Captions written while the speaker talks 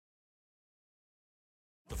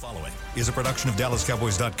Following is a production of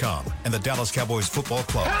DallasCowboys.com and the Dallas Cowboys Football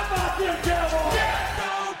Club. How about them Cowboys? Yeah,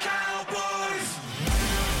 go Cowboys!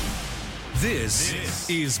 This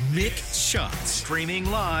is Mick Shots, streaming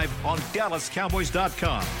live on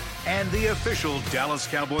DallasCowboys.com and the official Dallas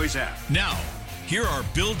Cowboys app. Now, here are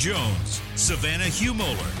Bill Jones, Savannah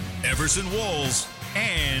Humoller, Everson Walls,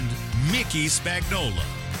 and Mickey Spagnola.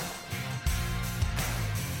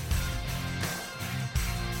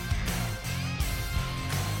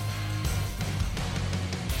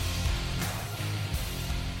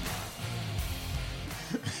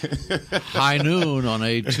 High noon on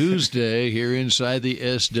a Tuesday here inside the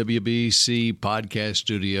SWBC podcast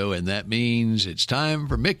studio, and that means it's time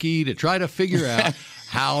for Mickey to try to figure out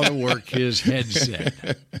how to work his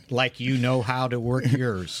headset. Like you know how to work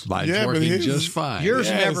yours. Mine's working just fine. Yours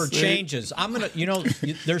never changes. I'm going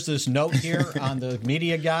to, there's this note here on the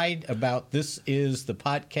media guide about this is the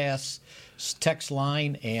podcast text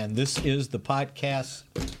line and this is the podcast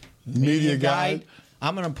media guide.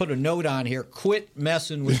 I'm going to put a note on here, quit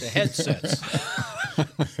messing with the headsets.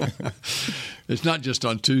 It's not just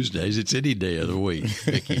on Tuesdays. It's any day of the week.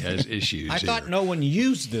 Mickey has issues I thought no one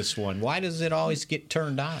used this one. Why does it always get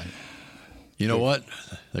turned on? You know what?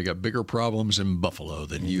 They got bigger problems in Buffalo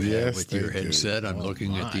than you have with your headset. I'm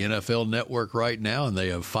looking at the NFL Network right now, and they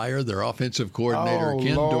have fired their offensive coordinator,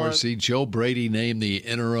 Ken Dorsey. Joe Brady named the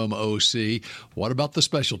interim OC. What about the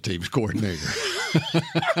special teams coordinator?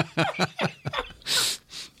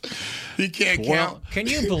 He can't count. Can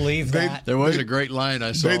you believe that? There was a great line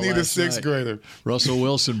I saw They need a sixth night. grader. Russell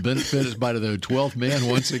Wilson benefited by the 12th man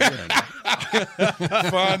once again.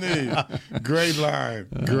 Funny. Great line.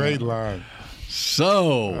 Great line.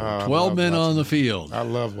 So, 12 men on the field. I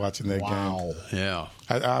love watching that game. Yeah.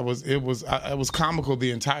 It was comical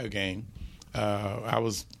the entire game. I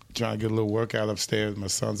was trying to get a little workout upstairs. My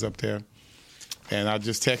son's up there. And I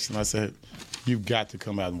just texted him. I said, "You've got to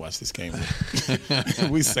come out and watch this game."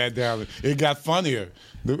 We sat down. It got funnier.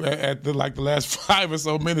 At the last 5 or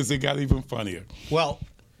so minutes, it got even funnier. Well,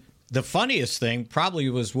 the funniest thing probably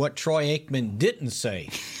was what Troy Aikman didn't say.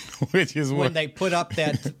 Which is when they put up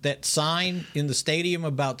that sign in the stadium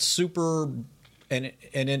about super, and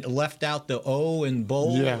it left out the O in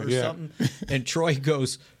bowl something. And Troy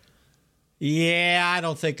goes, "Yeah, I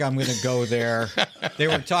don't think I'm going to go there." They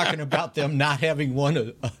were talking about them not having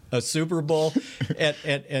won a Super Bowl,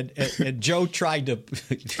 and Joe tried to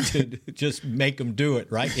just make them do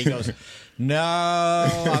it, right? He goes, "No,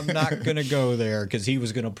 I'm not going to go there," because he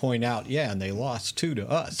was going to point out, and they lost 2 to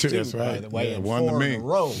us, too, that's right. by the way, and 1 to 4 me. in a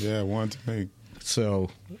row. Yeah, 1 to me. So,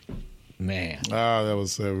 man. Oh, that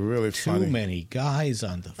was really funny. Too many guys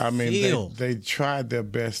on the field. I mean, they tried their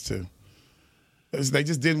best to. They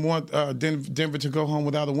just didn't want Denver to go home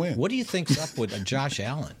without a win. What do you think's up with Josh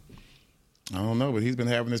Allen? I don't know, but he's been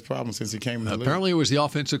having this problem since he came in the league. Apparently, it was the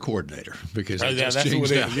offensive coordinator because that's who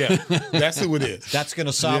it is. Yeah, that's who it is. That's going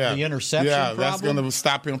to solve the interception problem? That's going to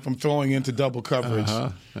stop him from throwing into double coverage.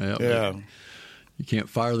 Yeah. You can't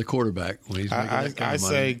fire the quarterback when he's making that kind of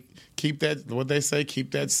money. I say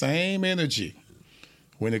keep that same energy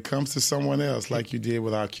when it comes to someone else like you did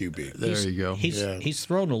with our QB. There you go. He's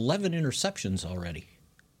thrown 11 interceptions already.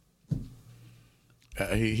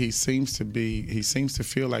 He seems to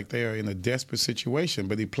feel like they are in a desperate situation,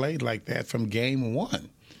 but he played like that from game one,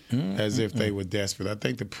 as if they were desperate. I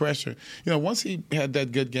think the pressure, once he had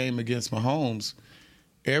that good game against Mahomes,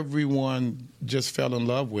 everyone just fell in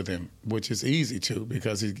love with him, which is easy to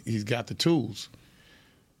because he's got the tools.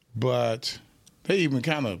 But they even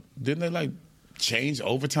didn't they change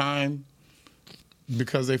overtime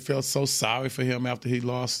because they felt so sorry for him after he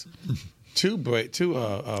lost to Patrick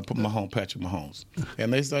Mahomes,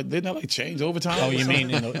 and they change overtime. Oh, you mean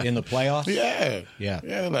in the playoffs? Yeah.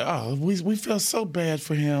 They're like, we felt so bad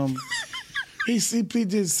for him. He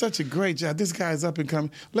did such a great job. This guy's up and coming.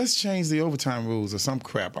 Let's change the overtime rules or some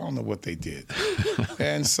crap. I don't know what they did.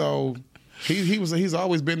 And so he's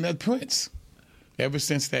always been that prince ever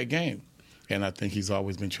since that game, and I think he's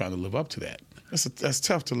always been trying to live up to that. That's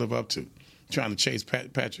tough to live up to, trying to chase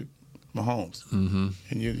Patrick Mahomes,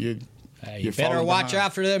 and you better watch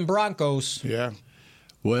out for them Broncos. Yeah.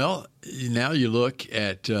 Well, now you look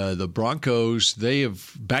at the Broncos. They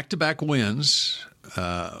have back-to-back wins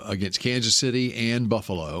against Kansas City and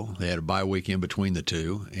Buffalo. They had a bye week in between the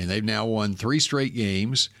two, and they've now won 3 straight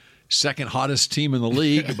games, second hottest team in the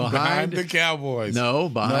league behind the Cowboys. No,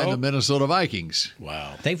 behind the Minnesota Vikings.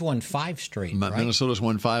 Wow. They've won 5 straight, right? Minnesota's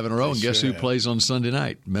won 5 in a row, and guess who plays on Sunday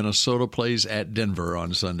night? Minnesota plays at Denver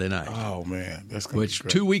on Sunday night. Oh, man. That's going to be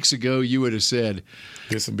great. 2 weeks ago you would have said,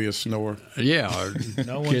 this will be a snore. Yeah.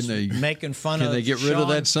 No one's making fun of Can they get rid of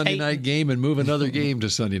that Sunday Payton? night game and move another game to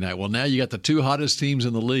Sunday night? Well, now you got the 2 hottest teams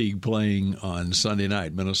in the league playing on Sunday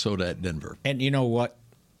night, Minnesota at Denver. And you know what?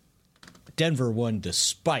 Denver won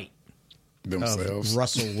despite themselves. Of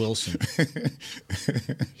Russell Wilson.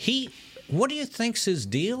 What do you think's his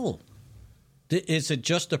deal? Is it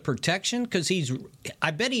just a protection? Because I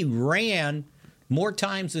bet he ran more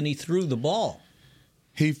times than he threw the ball.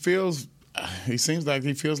 He seems like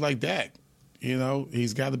he feels like Dak. You know,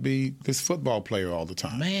 he's got to be this football player all the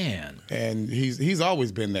time. Man. And he's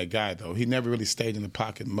always been that guy, though. He never really stayed in the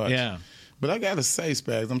pocket much. Yeah. But I got to say,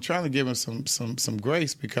 Spags, I'm trying to give him some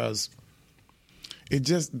grace because it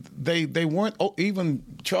just they weren't even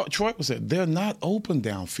Troy said they're not open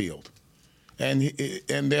downfield, and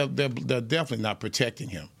they're definitely not protecting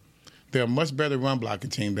him. They're a much better run blocking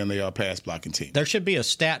team than they are pass blocking team. There should be a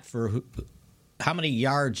stat for how many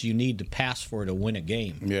yards you need to pass for to win a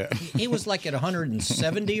game. Yeah, he was like at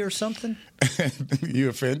 170 or something. You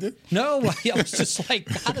offended? No, I was just like,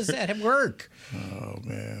 how does that work? Oh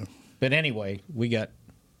man! But anyway, we got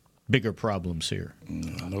bigger problems here.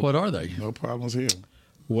 What are they? No problems here.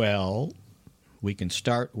 Well, we can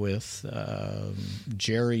start with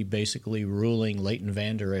Jerry basically ruling Leighton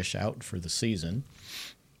Vander Esch out for the season.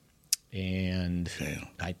 And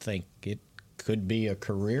I think it could be a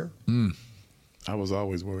career. I was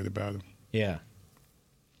always worried about him. Yeah.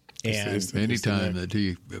 And anytime that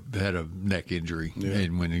he had a neck injury,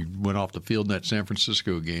 and when he went off the field in that San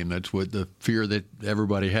Francisco game, that's what the fear that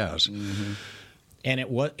everybody has. Mm-hmm.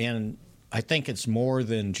 And I think it's more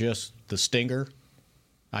than just the stinger.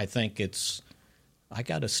 I think I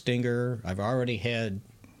got a stinger. I've already had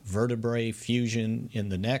vertebrae fusion in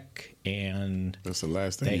the neck, and that's the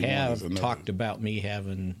last thing they have talked about me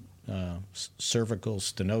having cervical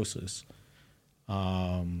stenosis.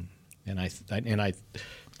 And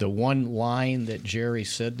the one line that Jerry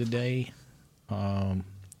said today on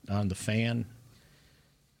the fan.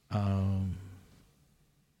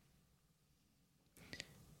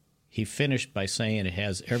 He finished by saying it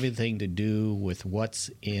has everything to do with what's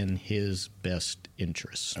in his best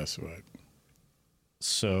interest. That's right.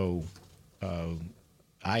 So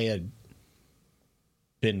I had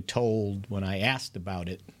been told when I asked about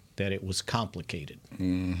it that it was complicated.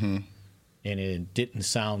 Mm-hmm. And it didn't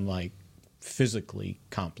sound like physically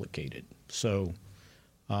complicated. So,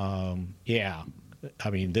 I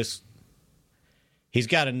mean,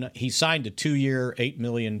 he signed a 2-year, $8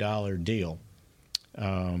 million deal.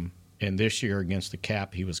 And this year against the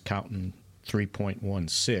cap, he was counting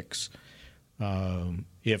 3.16.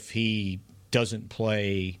 If he doesn't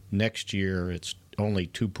play next year, it's only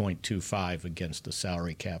 2.25 against the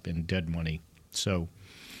salary cap in dead money. So,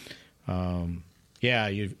 you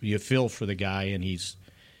feel for the guy, and he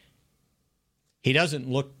doesn't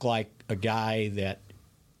look like a guy that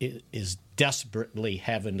is desperately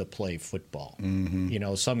having to play football. Mm-hmm. You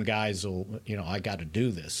know, some guys will, I got to do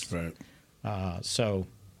this. Right. So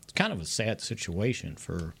it's kind of a sad situation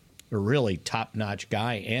for a really top-notch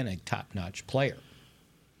guy and a top-notch player.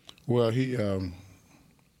 Well, he, I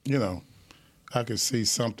could see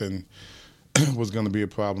something was going to be a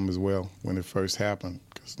problem as well when it first happened.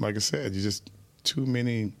 Because, like I said, you just too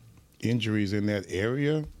many injuries in that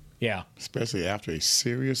area. Yeah. Especially after a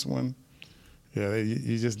serious one. Yeah,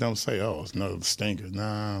 you just don't say, oh, it's another stinger.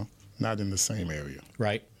 No, not in the same area.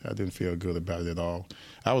 Right. I didn't feel good about it at all.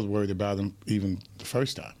 I was worried about him even the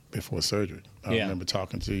first time before surgery. I remember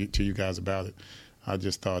talking to you guys about it. I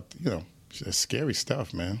just thought, it's scary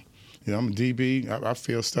stuff, man. I'm a DB. I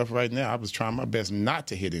feel stuff right now. I was trying my best not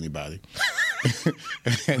to hit anybody.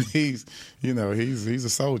 And he's a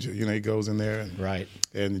soldier. He goes in there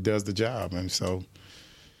and he does the job. And so,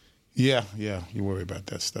 you worry about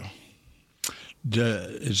that stuff.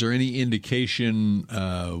 Is there any indication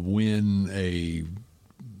when a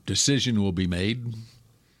decision will be made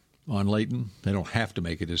on Leighton? They don't have to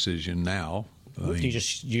make a decision now. You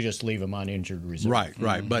just leave him on injured reserve. Right.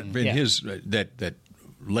 Mm-hmm. But in his that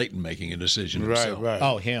Leighton making a decision himself. Right.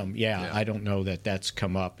 Oh, him. Yeah. I don't know that that's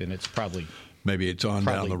come up, and it's probably it's on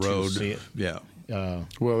down the road. Yeah.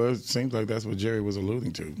 Well, it seems like that's what Jerry was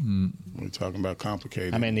alluding to. We're talking about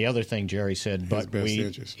complicated. I mean, the other thing Jerry said,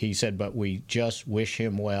 he said, but we just wish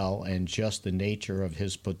him well, and just the nature of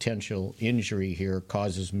his potential injury here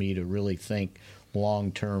causes me to really think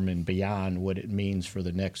long term and beyond what it means for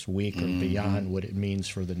the next week or beyond what it means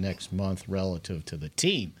for the next month relative to the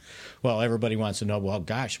team. Well, everybody wants to know, well,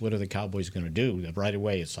 gosh, what are the Cowboys going to do? Right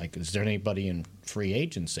away, it's like, is there anybody in free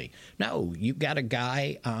agency? No, you got a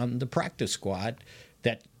guy on the practice squad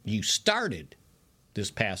that you started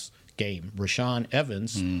this past game, Rashaan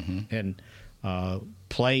Evans, and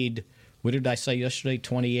played, what did I say yesterday,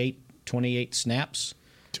 28 snaps?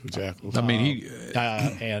 2 tackles. I mean, he's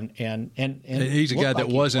a guy that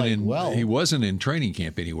wasn't in. Well. He wasn't in training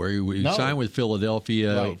camp anywhere. He signed with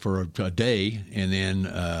Philadelphia for a day, and then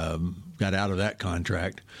got out of that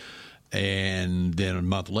contract. And then a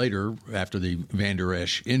month later, after the Van Der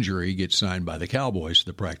Esch injury, gets signed by the Cowboys to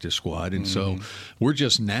the practice squad. And so we're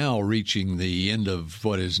just now reaching the end of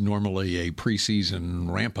what is normally a preseason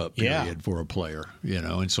ramp-up period for a player,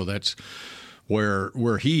 and so that's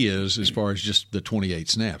where he is as far as just the 28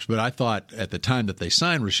 snaps. But I thought at the time that they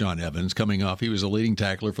signed Rashaan Evans, coming off, he was a leading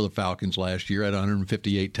tackler for the Falcons last year at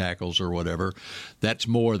 158 tackles or whatever. That's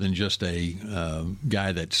more than just a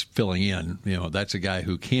guy that's filling in. That's a guy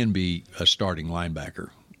who can be a starting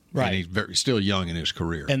linebacker. Right. And he's still young in his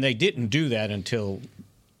career. And they didn't do that until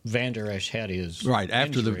Van Der Esch had his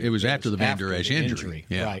after injury. It was after the Van Der Esch injury.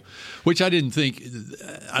 Yeah. Right. Which I didn't think.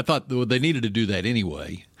 I thought they needed to do that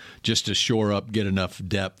anyway, just to shore up, get enough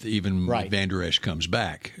depth, even when Van Der Esch comes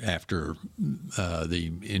back after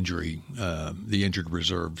the injury, the injured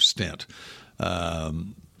reserve stint.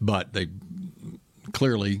 But they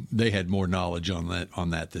had more knowledge on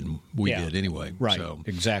that than we did anyway. Right. So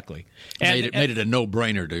exactly. Made it a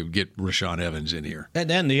no-brainer to get Rashaan Evans in here. And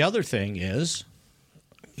then the other thing is,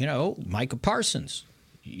 Micah Parsons.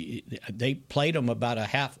 They played him about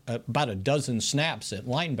a dozen snaps at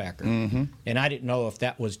linebacker, and I didn't know if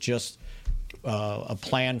that was just a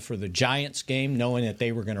plan for the Giants game, knowing that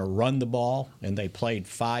they were going to run the ball, and they played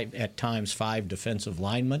five defensive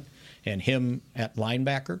linemen and him at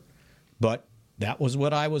linebacker. But that was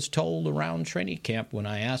what I was told around training camp when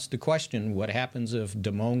I asked the question, what happens if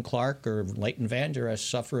Damone Clark or Leighton Van Der Esch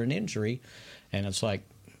suffer an injury? And it's like,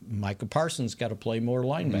 Micah Parsons got to play more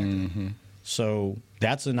linebacker. So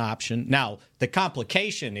that's an option. Now, the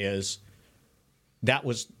complication is that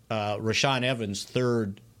was Rashaan Evans'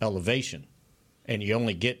 third elevation, and you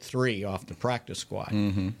only get 3 off the practice squad.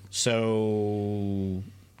 So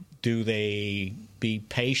do they be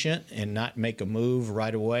patient and not make a move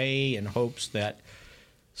right away in hopes that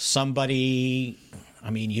somebody – I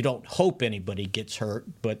mean, you don't hope anybody gets hurt,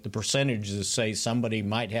 but the percentages say somebody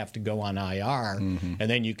might have to go on IR, and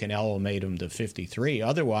then you can elevate them to 53.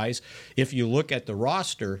 Otherwise, if you look at the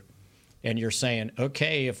roster and you're saying,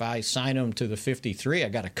 okay, if I sign them to the 53, I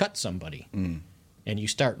got to cut somebody. And you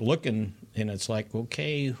start looking, and it's like,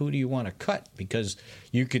 okay, who do you want to cut? Because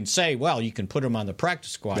you can say, well, you can put them on the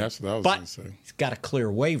practice squad. That's what I was going to say. He's got to clear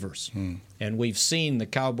waivers. And we've seen the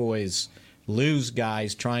Cowboys lose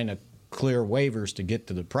guys trying to clear waivers to get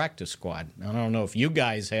to the practice squad. I don't know if you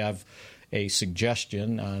guys have a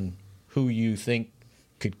suggestion on who you think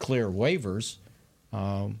could clear waivers,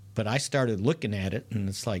 but I started looking at it, and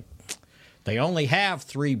it's like they only have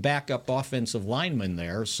 3 backup offensive linemen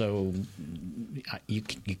there, so you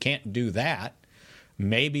can't do that.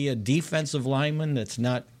 Maybe a defensive lineman that's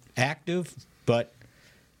not active, but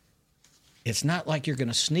it's not like you're going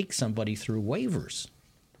to sneak somebody through waivers.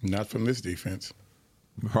 Not from this defense.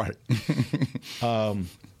 Right. The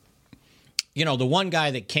one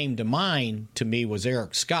guy that came to mind to me was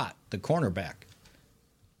Eric Scott, the cornerback.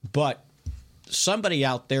 But somebody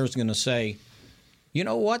out there is going to say, you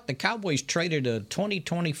know what? The Cowboys traded a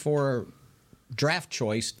 2024 draft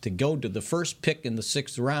choice to go to the first pick in the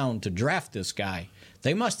 6th round to draft this guy.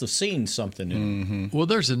 They must have seen something in him. Well,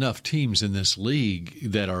 there's enough teams in this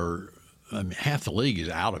league that are half the league is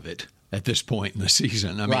out of it at this point in the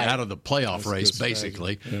season. I mean, out of the playoff race,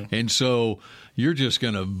 basically. Yeah. And so you're just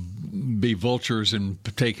going to be vultures and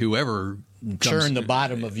take whoever churn the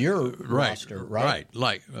bottom of your roster, right? Right.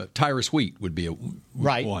 Like Tyrus Wheat would be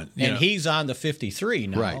one. And he's on the 53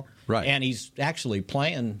 now. Right. And he's actually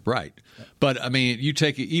playing. Right. But, I mean, you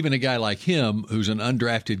take even a guy like him who's an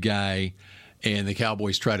undrafted guy, and the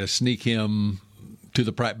Cowboys try to sneak him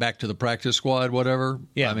to back to the practice squad, whatever.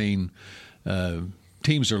 Yeah. I mean,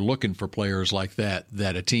 teams are looking for players like that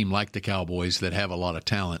a team like the Cowboys that have a lot of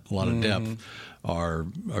talent, a lot of depth, are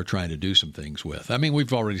trying to do some things with. I mean,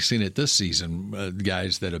 we've already seen it this season,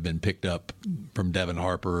 guys that have been picked up from Devin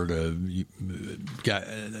Harper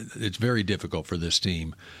it's very difficult for this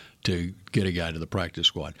team to get a guy to the practice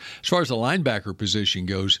squad. As far as the linebacker position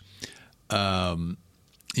goes,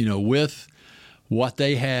 with what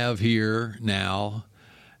they have here now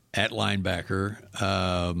at linebacker,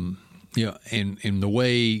 Yeah, and in the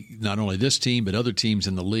way not only this team but other teams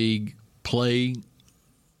in the league play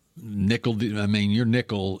nickel. I mean, your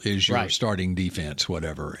nickel is your starting defense,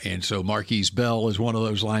 whatever. And so Marquise Bell is one of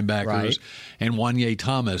those linebackers, and Wanye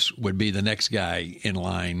Thomas would be the next guy in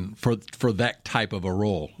line for that type of a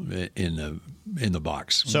role in the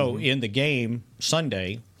box. So in the game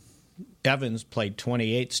Sunday, Evans played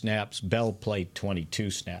 28 snaps, Bell played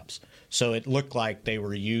 22 snaps. So it looked like they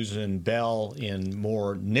were using Bell in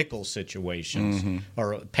more nickel situations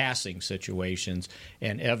or passing situations,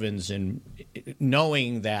 and Evans in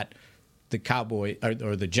knowing that the Cowboys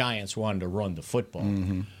or the Giants wanted to run the football.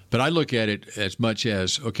 But I look at it as much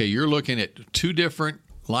as, okay, you're looking at two different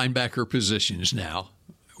linebacker positions now.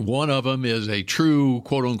 One of them is a true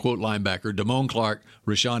quote-unquote linebacker. Damone Clark,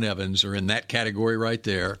 Rashaan Evans are in that category right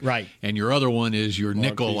there. Right. And your other one is your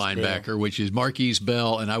nickel Marquise linebacker, Bell. which is Marquise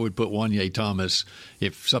Bell, and I would put Wanye Thomas.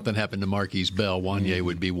 If something happened to Marquise Bell, Wanye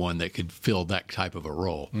would be one that could fill that type of a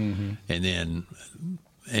role. And then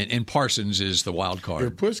and Parsons is the wild card.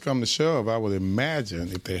 If push come to shove, I would imagine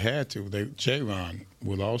if they had to, J-Ron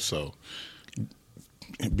would also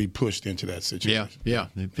be pushed into that situation. Yeah.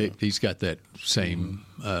 He's got that same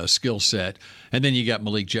skill set. And then you got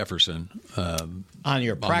Malik Jefferson on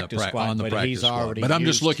your practice squad, but he's already. But I'm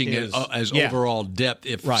just looking at as overall depth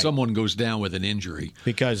if someone goes down with an injury.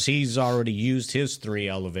 Because he's already used his 3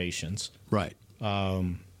 elevations. Right.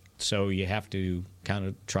 So you have to kind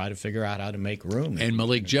of try to figure out how to make room. And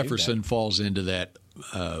Malik Jefferson falls into that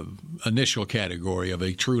initial category of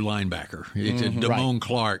a true linebacker. It's Damone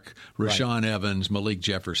Clark, Rashaan Evans, Malik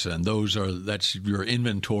Jefferson. That's your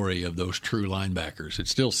inventory of those true linebackers. It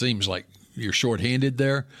still seems like you're shorthanded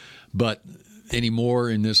there, but anymore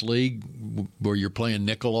in this league where you're playing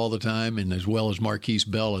nickel all the time, and as well as Marquise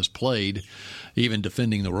Bell has played, even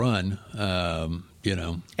defending the run,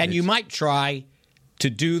 And you might try to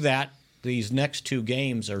do that. These next 2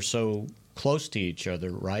 games are so close to each other,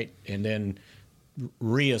 right? And then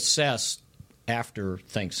reassess after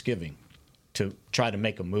Thanksgiving to try to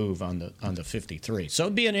make a move on the 53. So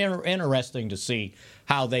it'd be interesting to see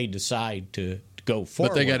how they decide to go forward.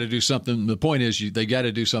 But they got to do something. The point is, they got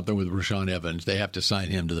to do something with Rashaan Evans. They have to sign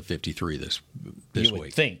him to the 53 this you week.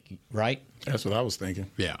 Would think, right? That's what I was thinking.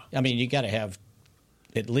 Yeah. I mean, you got to have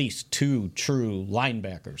at least 2 true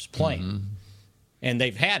linebackers playing. And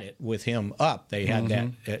they've had it with him up. They had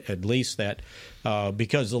that, at least that,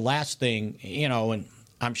 because the last thing, and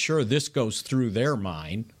I'm sure this goes through their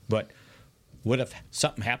mind, but what if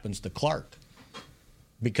something happens to Clark?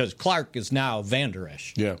 Because Clark is now Van Der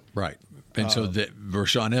Esch. Yeah, right. And so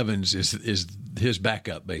Rashaan Evans is his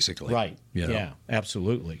backup, basically. Right. Yeah,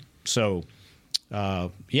 absolutely. So,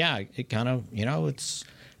 it kind of,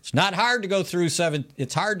 it's not hard to go through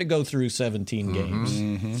It's hard to go through 17 games.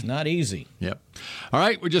 It's not easy. Yep. All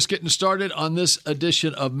right, we're just getting started on this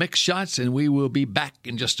edition of Mick Shots, and we will be back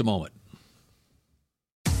in just a moment.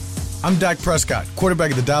 I'm Dak Prescott, quarterback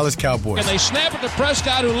of the Dallas Cowboys. And they snap it to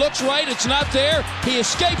Prescott, who looks right. It's not there. He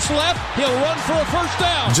escapes left. He'll run for a first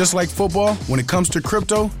down. Just like football, when it comes to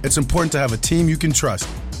crypto, it's important to have a team you can trust.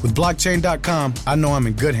 With blockchain.com, I know I'm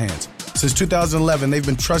in good hands. Since 2011, they've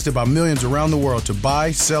been trusted by millions around the world to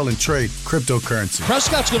buy, sell, and trade cryptocurrency.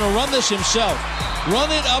 Prescott's going to run this himself.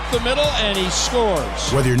 Run it up the middle, and he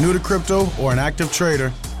scores. Whether you're new to crypto or an active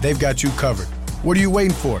trader, they've got you covered. What are you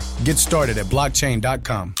waiting for? Get started at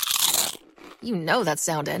blockchain.com. You know that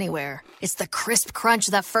sound anywhere. It's the crisp crunch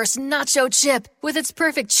of that first nacho chip. With its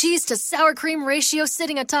perfect cheese to sour cream ratio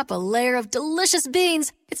sitting atop a layer of delicious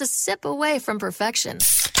beans, it's a sip away from perfection.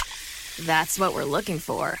 That's what we're looking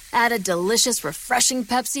for. Add a delicious, refreshing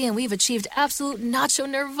Pepsi and we've achieved absolute nacho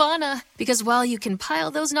nirvana. Because while you can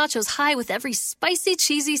pile those nachos high with every spicy,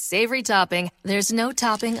 cheesy, savory topping, there's no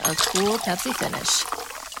topping a cool Pepsi finish.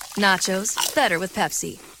 Nachos, better with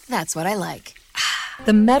Pepsi. That's what I like.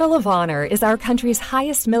 The Medal of Honor is our country's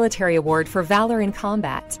highest military award for valor in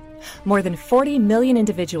combat. More than 40 million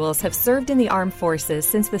individuals have served in the armed forces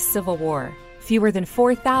since the Civil War. Fewer than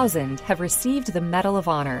 4,000 have received the Medal of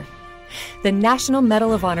Honor. The National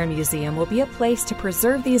Medal of Honor Museum will be a place to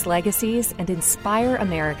preserve these legacies and inspire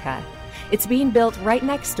America. It's being built right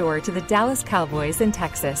next door to the Dallas Cowboys in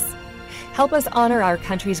Texas. Help us honor our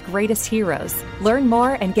country's greatest heroes. Learn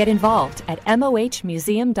more and get involved at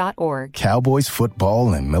mohmuseum.org. Cowboys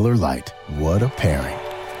football and Miller Lite. What a pairing.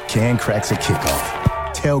 Can cracks at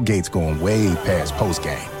kickoff. Tailgates going way past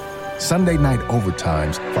postgame. Sunday night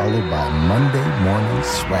overtimes followed by Monday morning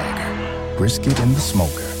swagger. Brisket in the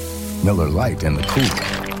smoker. Miller Lite in the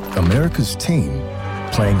cooler. America's team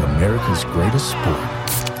playing America's greatest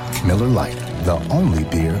sport. Miller Lite. the only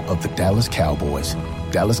beer of the Dallas Cowboys.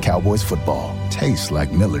 Dallas Cowboys football tastes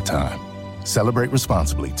like Miller time. Celebrate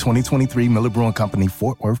responsibly. 2023 Miller Brewing Company,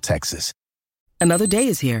 Fort Worth, Texas. Another day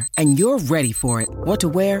is here, and you're ready for it. What to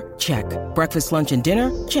wear? Check. Breakfast, lunch, and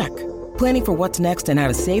dinner? Check. Planning for what's next and how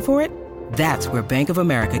to save for it? That's where Bank of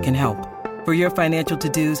America can help. For your financial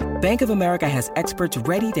to-dos, Bank of America has experts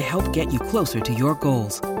ready to help get you closer to your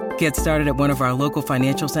goals. Get started at one of our local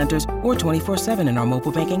financial centers or 24/7 in our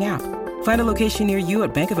mobile banking app. Find a location near you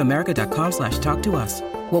at bankofamerica.com/talktous.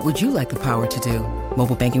 What would you like the power to do?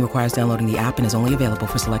 Mobile banking requires downloading the app and is only available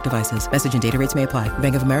for select devices. Message and data rates may apply.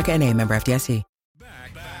 Bank of America N.A., member FDIC.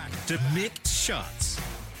 Back to Mick Shots.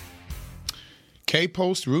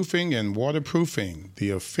 K-Post Roofing and Waterproofing, the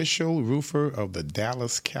official roofer of the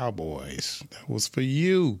Dallas Cowboys. That was for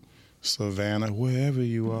you, Savannah, wherever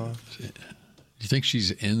you are. You think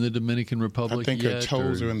she's in the Dominican Republic yet? I think yet, her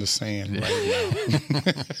toes are in the sand right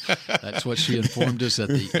now. That's what she informed us at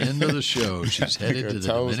the end of the show. She's headed to the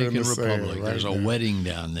Dominican Republic. Right. There's a wedding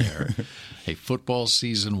down there, a football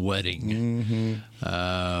season wedding.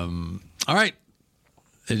 Mm-hmm. All right.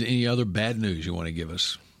 Any other bad news you want to give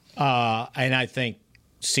us? And I think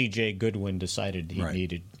C.J. Goodwin decided he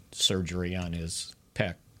needed surgery on his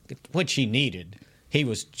pec, which he needed. He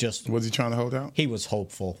was just... Was he trying to hold out? He was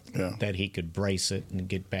hopeful that he could brace it and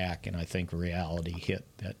get back, and I think reality hit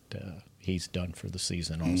that he's done for the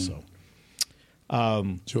season also.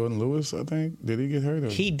 Jordan Lewis, I think, did he get hurt? Or?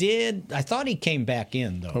 He did. I thought he came back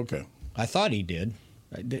in, though. Okay. I thought he did,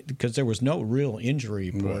 because there was no real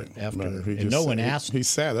injury report after. And no one asked. He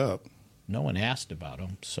sat up. No one asked about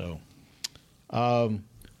him. So,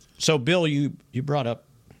 Bill, you brought up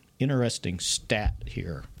interesting stat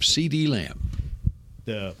here. CD Lamb.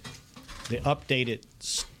 The updated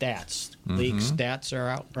stats, league stats are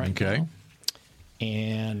out right now.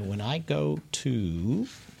 And when I go to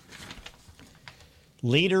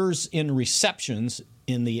leaders in receptions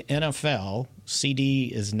in the NFL, CD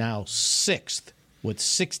is now 6th with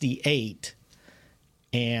 68,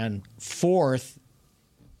 and 4th,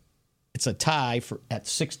 it's a tie at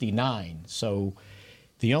 69. So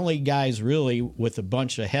the only guys really with a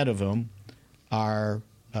bunch ahead of him are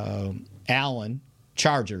Allen,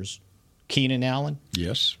 Chargers, Keenan Allen.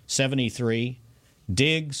 Yes. 73.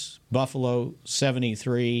 Diggs, Buffalo,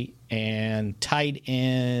 73. And tight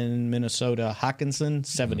end, Minnesota, Hawkinson,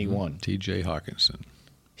 71. T.J. Hawkinson.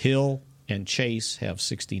 Hill and Chase have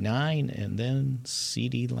 69. And then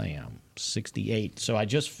C.D. Lamb, 68. So I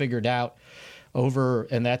just figured out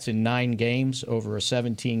and that's in 9 games, over a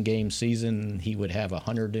 17-game season, he would have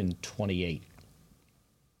 128.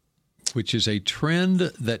 Which is a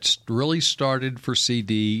trend that's really started for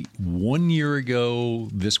CD 1 year ago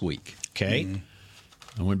this week. Okay.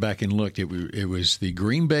 I went back and looked. It was the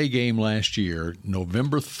Green Bay game last year,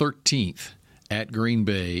 November 13th at Green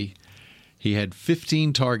Bay. He had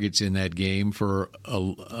 15 targets in that game for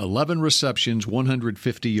 11 receptions,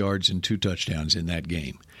 150 yards, and 2 touchdowns in that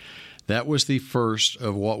game. That was the first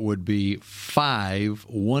of what would be 5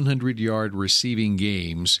 100-yard receiving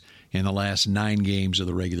games in the last 9 games of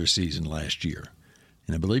the regular season last year.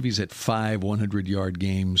 And I believe he's at 5 100-yard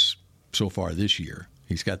games so far this year.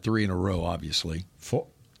 He's got 3 in a row, obviously. 4?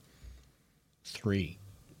 3.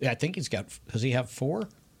 I think he's got – does he have 4?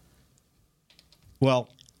 Well,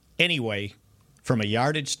 anyway, from a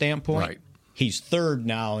yardage standpoint, he's 3rd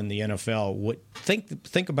now in the NFL.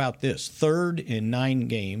 Think about this. 3rd in 9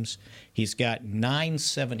 games. He's got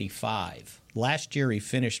 975. Last year he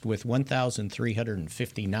finished with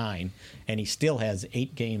 1,359, and he still has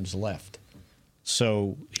 8 games left.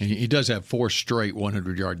 So he does have 4 straight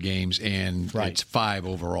 100-yard games, and it's 5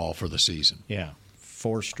 overall for the season. Yeah,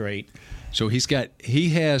 4 straight. So he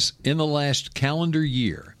has in the last calendar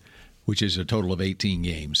year, which is a total of 18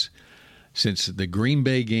 games, since the Green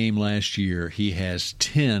Bay game last year, he has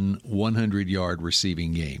 10 100-yard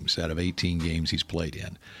receiving games out of 18 games he's played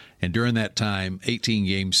in. And during that time, 18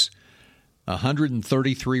 games,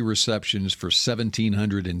 133 receptions for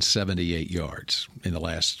 1,778 yards in the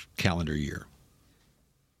last calendar year.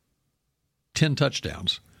 10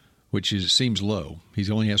 touchdowns, which seems low.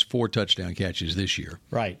 He only has 4 touchdown catches this year.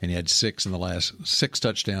 Right. And he had 6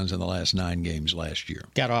 touchdowns in the last 9 games last year.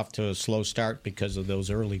 Got off to a slow start because of those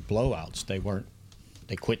early blowouts. They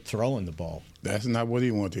quit throwing the ball. That's not what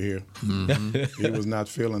he wanted to hear. Mm-hmm. He was not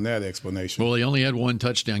feeling that explanation. Well, he only had 1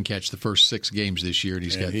 touchdown catch the first 6 games this year, and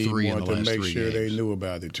he's got 3 in the last 3 games. He wanted to make sure they knew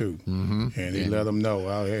about it, too. Mm-hmm. And he let them know,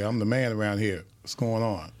 hey, I'm the man around here. What's going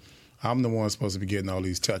on? I'm the one supposed to be getting all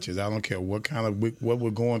these touches. I don't care what we're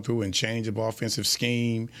going through and change of offensive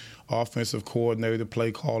scheme, offensive coordinator,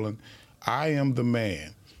 play calling. I am the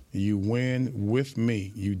man You win with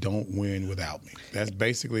me. You don't win without me. That's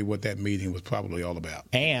basically what that meeting was probably all about.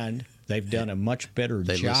 And they've done a much better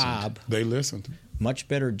job. They listened. Much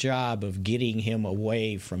better job of getting him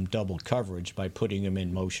away from double coverage by putting him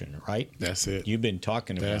in motion, right? That's it. You've been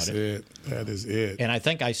talking about That's it. That is it. And I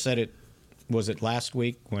think I said it, was it last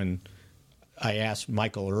week when I asked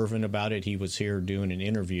Michael Irvin about it? He was here doing an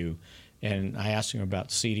interview, and I asked him about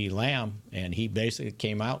CeeDee Lamb, and he basically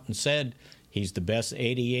came out and said he's the best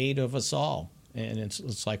 88 of us all. And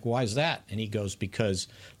it's like, why is that? And he goes, because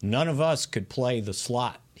none of us could play the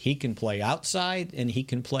slot. He can play outside and he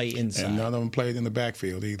can play inside. And none of them played in the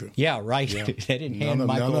backfield either. Yeah, right. Yeah. They didn't hand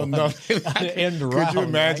Michael on the end around. Could you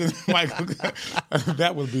imagine, right? Michael?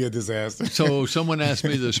 That would be a disaster. So someone asked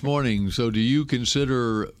me this morning, so do you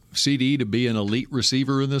consider CD to be an elite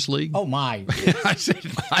receiver in this league? Oh, my. I said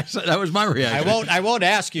that was my reaction. I won't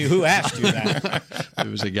ask you who asked you that. It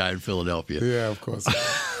was a guy in Philadelphia. Yeah, of course.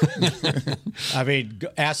 I mean,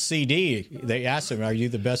 ask CD. They asked him, are you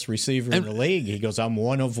the best receiver in the league? He goes, I'm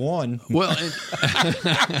one of one. Well,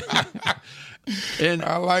 and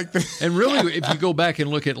I like that. And really, if you go back and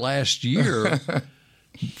look at last year,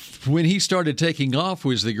 when he started taking off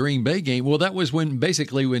was the Green Bay game. Well, that was when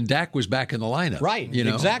Dak was back in the lineup. Right, you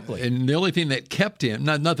know? Exactly. And the only thing that kept him,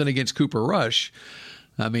 nothing against Cooper Rush.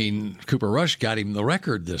 I mean, Cooper Rush got him the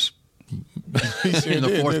record in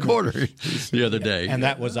the fourth quarter the other day. And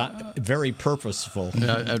that was very purposeful.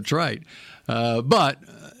 That's right. But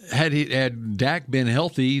had Dak been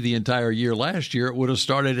healthy the entire year last year, it would have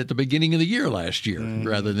started at the beginning of the year last year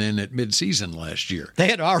rather than at midseason last year. They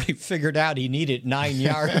had already figured out he needed 9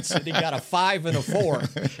 yards, and he got a 5 and a 4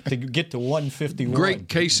 to get to 151. Great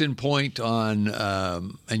case in point on,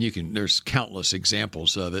 and there's countless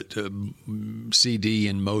examples of it. CD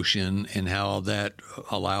in motion and how that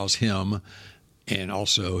allows him and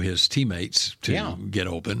also his teammates to get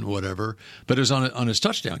open, whatever. But it was on his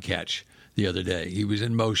touchdown catch the other day. He was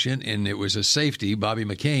in motion, and it was a safety, Bobby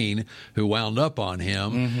McCain, who wound up on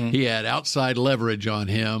him. Mm-hmm. He had outside leverage on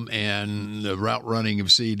him, and the route running of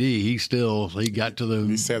CD, he got to the...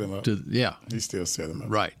 He set him up. Yeah. He still set him up.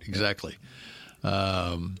 Right, exactly.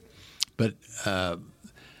 But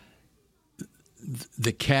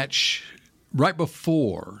the catch right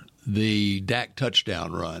before the Dak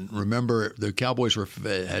touchdown run, remember the Cowboys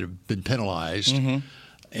had been penalized,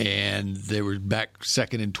 and they were back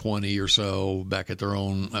 2nd and 20 or so, back at their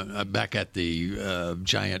own, back at the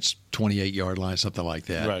Giants' 28-yard line, something like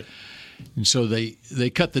that. Right. And so they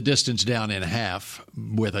cut the distance down in half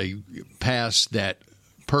with a pass that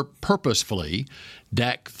purposefully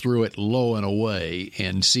Dak threw it low and away,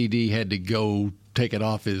 and CD had to go take it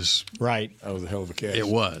off his right. That was a hell of a catch. It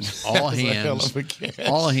was all hands,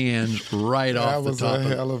 all hands right off the top. That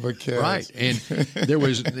was a hell of a catch. Right, and there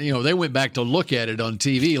was, they went back to look at it on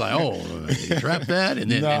TV, like, oh, he trapped that,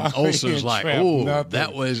 and then and Olsen's like, oh,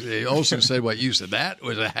 that was. Olsen said what you said. That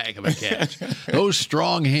was a heck of a catch. Those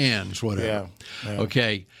strong hands, whatever. Yeah.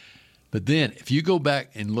 Okay. But then, if you go back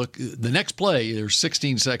and look, the next play, there's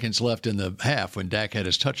 16 seconds left in the half when Dak had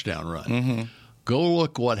his touchdown run. Mm-hmm. Go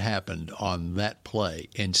look what happened on that play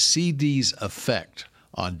and CD's effect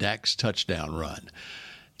on Dak's touchdown run.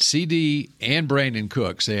 CD and Brandon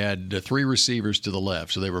Cooks, they had 3 receivers to the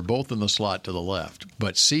left, so they were both in the slot to the left.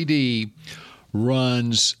 But CD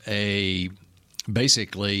runs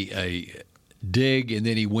basically a dig, and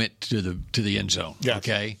then he went to the end zone. Yes.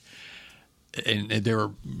 Okay, and they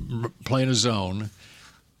were playing a zone.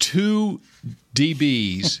 2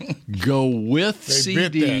 DBs go with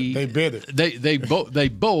CD. They bid it. They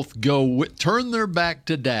both go turn their back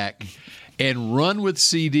to Dak and run with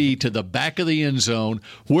CD to the back of the end zone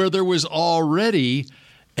where there was already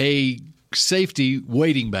a safety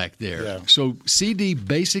waiting back there. Yeah. So CD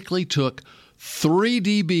basically took 3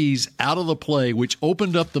 DBs out of the play, which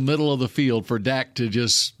opened up the middle of the field for Dak to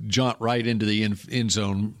just jaunt right into the end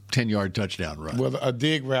zone, 10-yard touchdown run. Well, a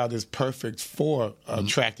dig route is perfect for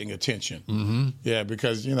attracting attention. Mm-hmm. Yeah,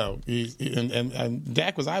 because, and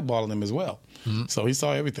Dak was eyeballing him as well. Mm-hmm. So he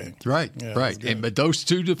saw everything. Right, yeah, right. But those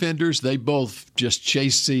 2 defenders, they both just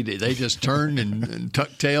chased CD. They just turned and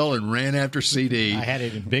tucked tail and ran after CD. I had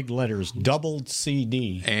it in big letters, doubled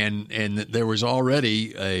CD. And there was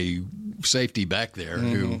already a safety back there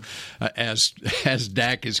who, as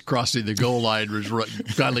Dak is crossing the goal line,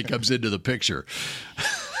 finally comes into the picture.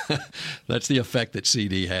 That's the effect that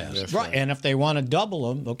CD has. That's right. And if they want to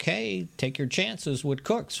double him, okay, take your chances with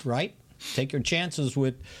Cooks, right? Take your chances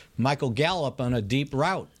with Michael Gallup on a deep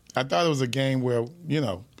route. I thought it was a game where,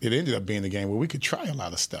 it ended up being a game where we could try a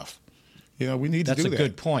lot of stuff. We need to do that. That's a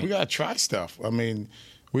good point. We got to try stuff. I mean,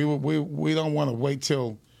 we don't want to wait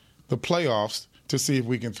till the playoffs to see if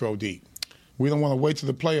we can throw deep. We don't want to wait to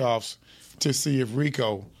the playoffs to see if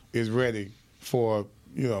Rico is ready for,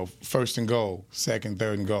 first and goal, second,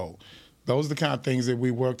 third and goal. Those are the kind of things that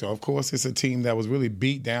we worked on. Of course, it's a team that was really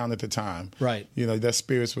beat down at the time. Right. Their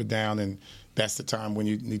spirits were down, and that's the time when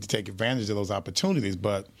you need to take advantage of those opportunities.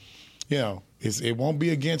 But, it won't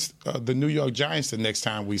be against the New York Giants the next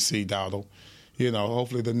time we see Dowdle.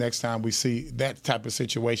 Hopefully the next time we see that type of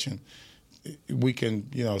situation, we can,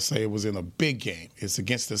 say it was in a big game. It's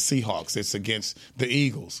against the Seahawks. It's against the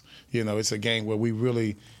Eagles. It's a game where we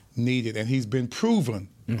really need it, and he's been proven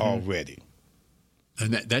already.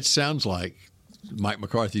 And that sounds like Mike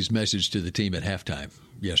McCarthy's message to the team at halftime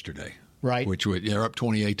yesterday. Right. Which they're up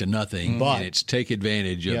 28-0, and it's take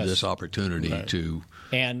advantage of this opportunity to.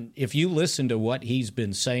 And if you listen to what he's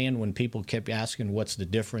been saying when people kept asking what's the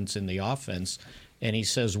difference in the offense, and he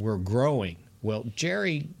says we're growing. Well,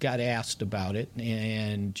 Jerry got asked about it,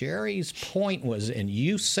 and Jerry's point was, and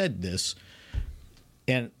you said this,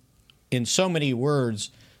 and in so many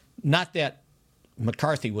words, not that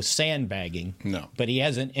McCarthy was sandbagging, but he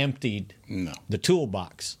hasn't emptied the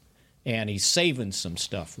toolbox, and he's saving some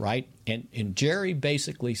stuff, right? And Jerry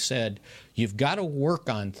basically said, you've got to work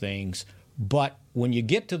on things, but when you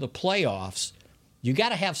get to the playoffs, you got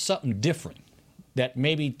to have something different that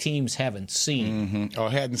maybe teams haven't seen.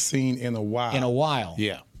 Or hadn't seen in a while.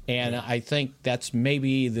 Yeah. And I think that's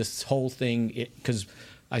maybe this whole thing, because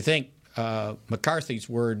I think McCarthy's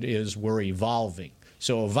word is we're evolving.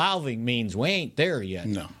 So evolving means we ain't there yet.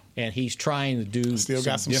 No. And he's trying to do some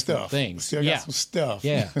different stuff. things. Still got some stuff.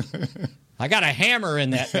 Yeah. I got a hammer in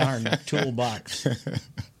that darn toolbox.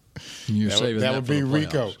 That would be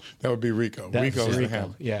Rico. That would be Rico. Rico's the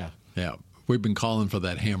hammer. Yeah. Yeah. We've been calling for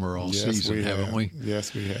that hammer all season, haven't we?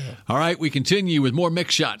 Yes, we have. All right, we continue with more Mick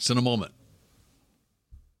Shots in a moment.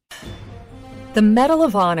 The Medal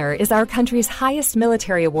of Honor is our country's highest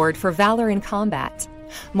military award for valor in combat.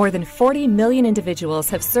 More than 40 million individuals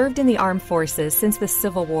have served in the armed forces since the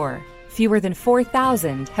Civil War. Fewer than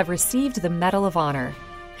 4,000 have received the Medal of Honor.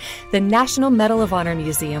 The National Medal of Honor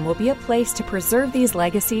Museum will be a place to preserve these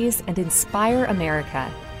legacies and inspire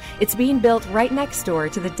America. It's being built right next door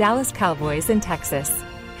to the Dallas Cowboys in Texas.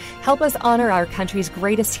 Help us honor our country's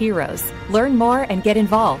greatest heroes. Learn more and get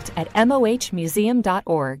involved at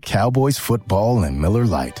mohmuseum.org. Cowboys football and Miller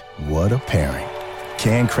Lite. What a pairing.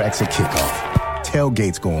 Can cracks at kickoff.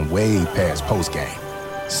 Tailgates going way past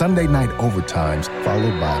postgame. Sunday night overtimes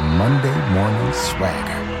followed by Monday morning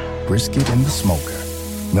swagger. Brisket in the smoker.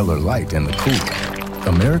 Miller Lite in the cooler.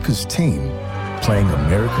 America's team playing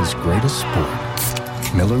America's greatest sport.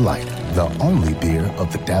 Miller Lite, the only beer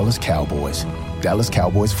of the Dallas Cowboys. Dallas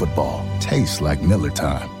Cowboys football tastes like Miller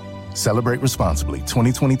time. Celebrate responsibly.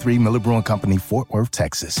 2023 Miller Brewing Company, Fort Worth,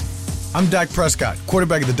 Texas. I'm Dak Prescott,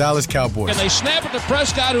 quarterback of the Dallas Cowboys. And they snap it to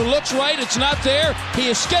Prescott, who looks right. It's not there. He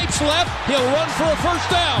escapes left. He'll run for a first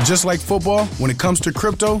down. Just like football, when it comes to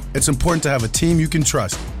crypto, it's important to have a team you can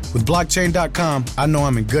trust. With blockchain.com, I know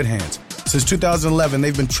I'm in good hands. Since 2011,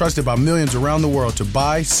 they've been trusted by millions around the world to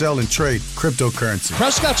buy, sell, and trade cryptocurrency.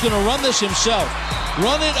 Prescott's going to run this himself.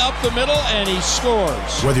 Run it up the middle, and he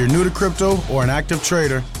scores. Whether you're new to crypto or an active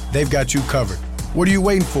trader, they've got you covered. What are you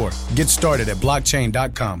waiting for? Get started at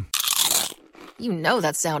blockchain.com. You know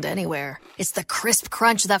that sound anywhere. It's the crisp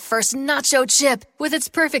crunch of that first nacho chip. With its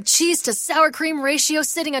perfect cheese to sour cream ratio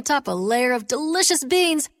sitting atop a layer of delicious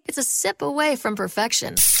beans, it's a sip away from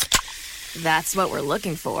perfection. That's what we're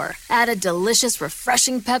looking for. Add a delicious,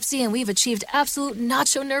 refreshing Pepsi and we've achieved absolute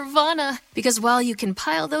nacho nirvana. Because while you can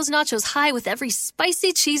pile those nachos high with every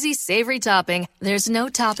spicy, cheesy, savory topping, there's no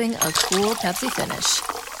topping a cool Pepsi finish.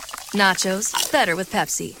 Nachos, better with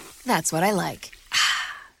Pepsi. That's what I like.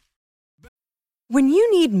 When you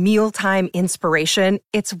need mealtime inspiration,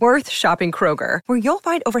 it's worth shopping Kroger, where you'll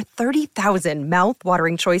find over 30,000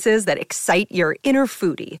 mouth-watering choices that excite your inner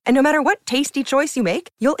foodie. And no matter what tasty choice you make,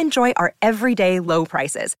 you'll enjoy our everyday low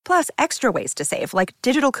prices, plus extra ways to save, like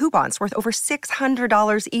digital coupons worth over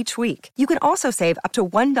 $600 each week. You can also save up to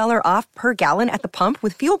 $1 off per gallon at the pump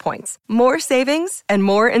with fuel points. More savings and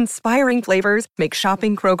more inspiring flavors make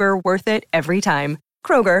shopping Kroger worth it every time.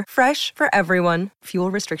 Kroger, fresh for everyone.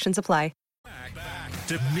 Fuel restrictions apply. Back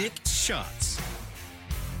to Mick Shots.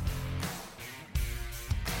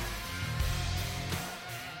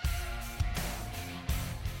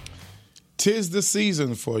 Tis the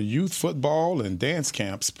season for youth football and dance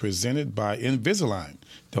camps presented by Invisalign.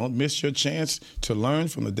 Don't miss your chance to learn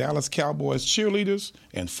from the Dallas Cowboys cheerleaders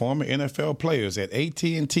and former NFL players at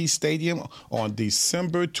AT&T Stadium on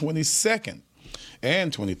December 22nd.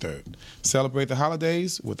 and 23rd. Celebrate the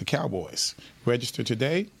holidays with the Cowboys. Register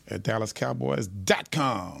today at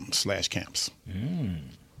DallasCowboys.com/camps.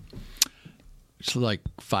 It's like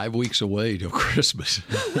 5 weeks away till Christmas.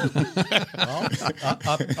 Well,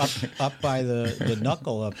 up by the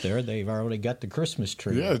knuckle up there, they've already got the Christmas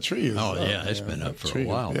tree. Yeah, the tree is up. It's been up for a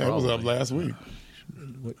while. Yeah, it was up last week.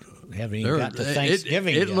 Haven't even got to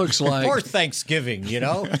Thanksgiving it yet. looks like for Thanksgiving,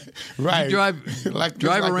 Right. You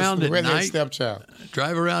drive around at night. Stepchild.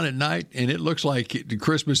 Drive around at night, and it looks like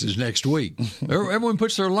Christmas is next week. Everyone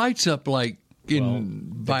puts their lights up by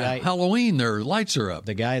Halloween. Their lights are up.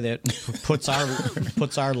 The guy that puts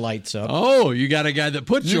our lights up. Oh, you got a guy that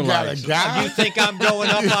puts your lights up. You think I'm going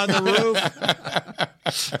up on the roof?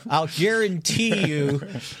 I'll guarantee you,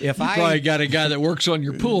 you probably got a guy that works on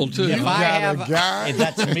your pool too. If I have a guy,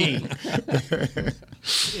 that's me.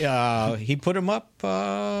 He put him up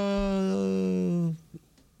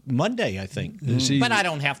Monday, I think. But I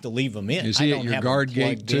don't have to leave him in. Is he at your guard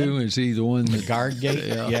gate too? Is he the one? The guard gate?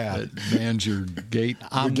 Yeah. That mans your gate?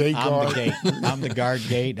 I'm the gate. I'm the guard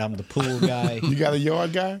gate. I'm the pool guy. You got a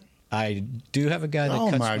yard guy? I do have a guy that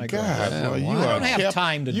cuts my God. grass. Well, I don't have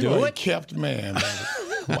time to do You are a it. kept man.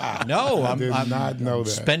 Wow. No, I did not know that.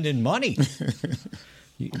 Spending money.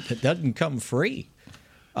 It doesn't come free.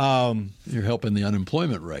 You're helping the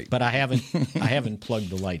unemployment rate. But I haven't plugged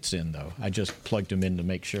the lights in though. I just plugged them in to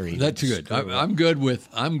make sure he. That's good. I'm good with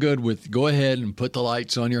go ahead and put the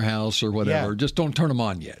lights on your house or whatever. Yeah. Just don't turn them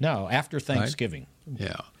on yet. No, after Thanksgiving. Right?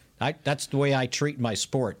 Yeah. That's the way I treat my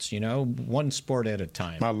sports. One sport at a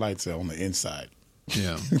time. My lights are on the inside.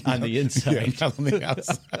 Yeah. On the inside. Yeah, not on the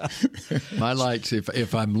outside. My lights,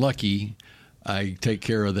 if I'm lucky, I take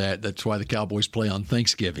care of that. That's why the Cowboys play on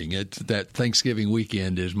Thanksgiving. It's that Thanksgiving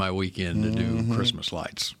weekend is my weekend to do Christmas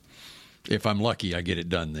lights. If I'm lucky, I get it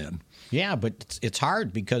done then. Yeah, but it's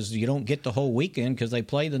hard because you don't get the whole weekend because they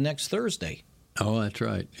play the next Thursday. Oh, that's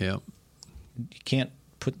right. Yeah. You can't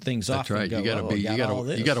put things off. That's right. And go, you got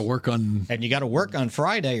to work on, and you got to work on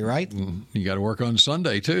Friday, right? You got to work on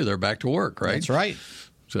Sunday too. They're back to work, right? That's right.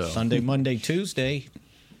 So Sunday, Monday, Tuesday,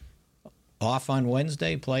 off on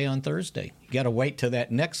Wednesday, play on Thursday. You got to wait till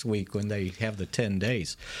that next week when they have the 10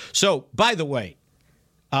 days. So, by the way,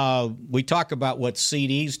 we talk about what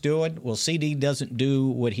CD's doing. Well, CD doesn't do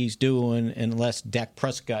what he's doing unless Dak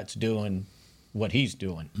Prescott's doing what he's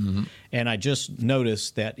doing. Mm-hmm. And I just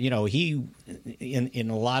noticed that, he, in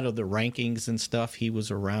a lot of the rankings and stuff, he was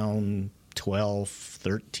around 12th,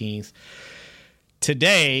 13th.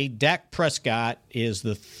 Today, Dak Prescott has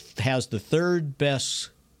the third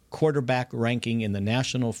best quarterback ranking in the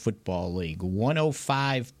National Football League,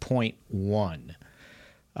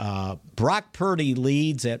 105.1. Brock Purdy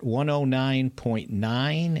leads at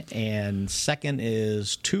 109.9, and second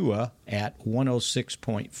is Tua at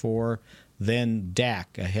 106.4. Then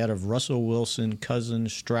Dak ahead of Russell Wilson,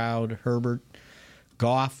 Cousins, Stroud, Herbert,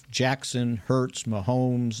 Goff, Jackson, Hurts,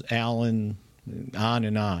 Mahomes, Allen, on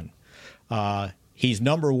and on. He's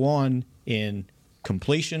number one in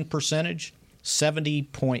completion percentage,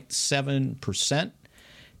 70.7%,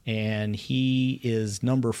 and he is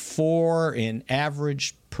number 4 in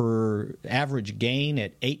average gain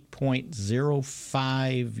at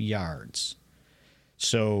 8.05 yards.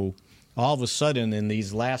 So all of a sudden in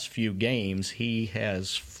these last few games, he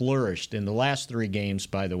has flourished. In the last 3 games,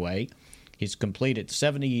 by the way, he's completed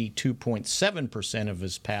 72.7% of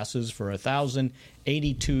his passes for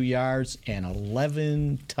 1,082 yards and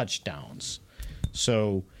 11 touchdowns.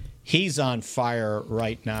 So he's on fire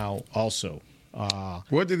right now also.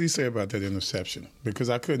 What did he say about that interception? Because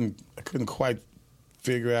I couldn't quite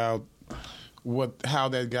figure out how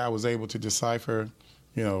that guy was able to decipher,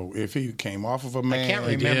 if he came off of a man. I can't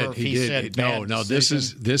remember if he said bad No, this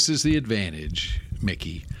is the advantage,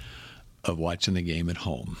 Mickey, of watching the game at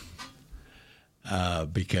home.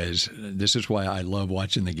 Because this is why I love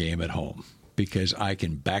watching the game at home, because I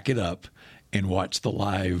can back it up and watch the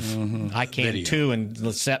live I can video. too, and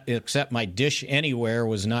except my Dish Anywhere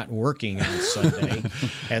was not working on Sunday,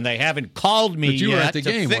 and they haven't called me But you were yet at the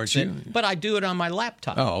to game, fix weren't it. you? But I do it on my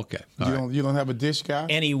laptop. Oh, okay. You don't have a Dish guy?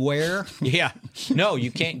 Anywhere? Yeah. No,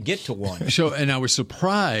 you can't get to one. So, and I was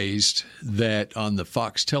surprised that on the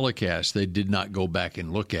Fox telecast they did not go back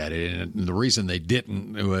and look at it, and the reason they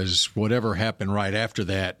didn't was whatever happened right after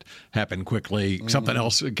that happened quickly. Mm-hmm. Something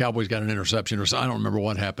else. The Cowboys got an interception, or I don't remember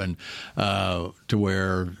what happened. To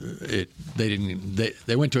where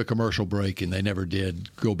they went to a commercial break and they never did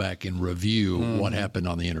go back and review what happened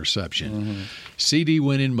on the interception. Mm-hmm. CD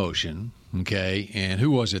went in motion, okay, and who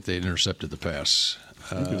was it that intercepted the pass?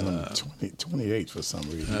 I think it was number 28 for some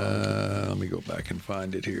reason. Let me go back and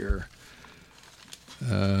find it here.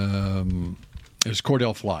 It was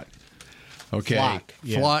Cordell Flott. Okay.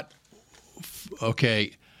 Flott.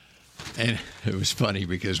 Okay. And it was funny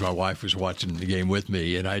because my wife was watching the game with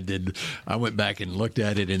me, and I went back and looked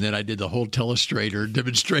at it, and then I did the whole telestrator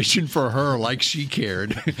demonstration for her like she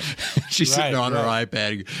cared. She's sitting on her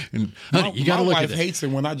iPad, and honey, you got to look at it. My wife hates it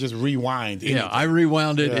when I just rewind. Yeah, I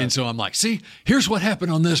rewound it, and so I'm like, see, here's what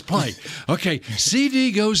happened on this play. Okay,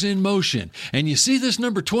 CD goes in motion, and you see this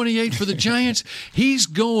number 28 for the Giants? He's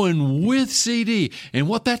going with CD, and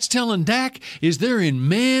what that's telling Dak is they're in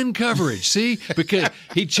man coverage, see? Because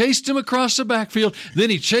he chased him across the backfield, then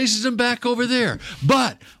he chases him back over there.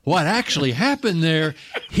 But what actually happened there,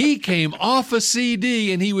 he came off a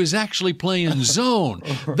CD and he was actually playing zone.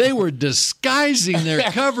 They were disguising their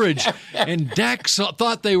coverage, and Dak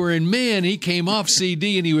thought they were in man. He came off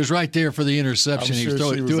CD and he was right there for the interception. He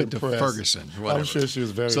threw it to Ferguson. Whatever. I'm sure she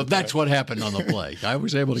was very So that's what happened on the play. I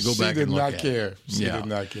was able to go back and look at it. She did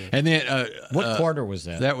not care. And then what quarter was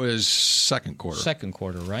that? That was second quarter. Second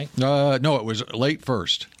quarter, right? No, it was late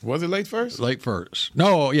first. Was it late first? Late first.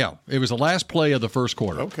 No, yeah. It was the last play of the first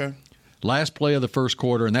quarter. Okay. Last play of the first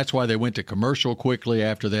quarter, and that's why they went to commercial quickly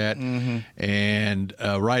after that. Mm-hmm. And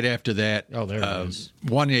right after that,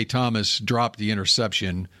 Wanye Thomas dropped the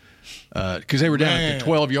interception because they were down at the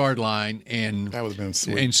 12-yard line. And that would have been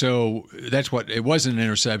sweet. And so that's what – it wasn't an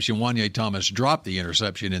interception. Wanye Thomas dropped the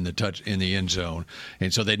interception in the end zone.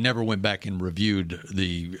 And so they never went back and reviewed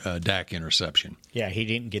the Dak interception. Yeah, he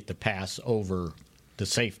didn't get the pass over the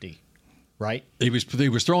safety. Right, he was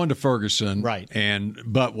throwing to Ferguson, right,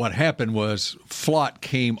 but what happened was Flott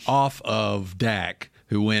came off of Dak,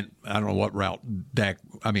 who went, I don't know what route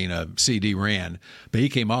CD ran, but he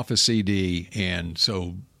came off of CD, and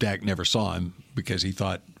so Dak never saw him because he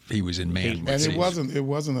thought he was in man. And it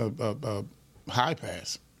wasn't a high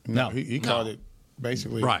pass. No, he caught it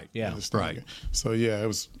basically right. Yeah, right. So yeah, it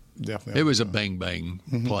was definitely. It was a bang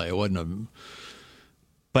play. It wasn't a.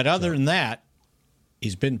 But other than that,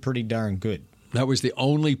 he's been pretty darn good. That was the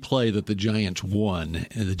only play that the Giants won,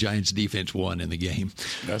 and the Giants' defense won in the game.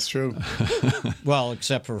 That's true. Well,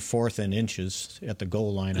 except for 4th and inches at the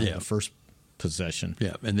goal line on the first possession.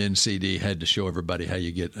 Yeah, and then CD had to show everybody how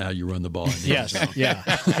you run the ball. In the yes, end zone. Yeah.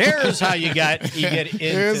 Here's how you get into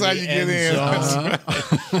Here's how you get in. Zone.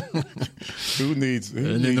 Who needs?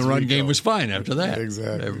 And then the run game was fine after that.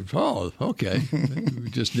 Exactly. Oh, okay. We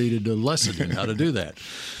just needed a lesson in how to do that.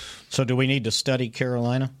 So do we need to study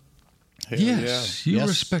Carolina? Yes. You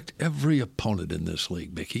respect every opponent in this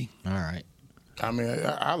league, Mickey. All right. I mean,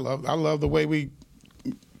 I love the way we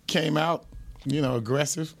came out,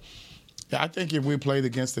 aggressive. I think if we played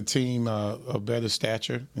against a team of better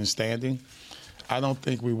stature and standing, I don't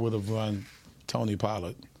think we would have run Tony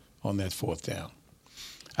Pollard on that 4th down.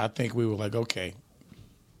 I think we were like, okay,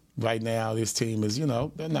 right now this team is,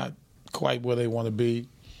 they're not quite where they want to be.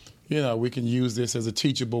 We can use this as a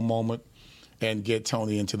teachable moment and get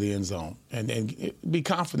Tony into the end zone and be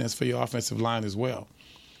confidence for your offensive line as well.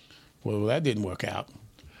 Well, that didn't work out.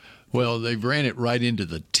 Well, they ran it right into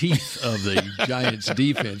the teeth of the Giants'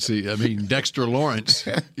 defense. I mean, Dexter Lawrence,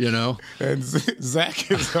 And Zach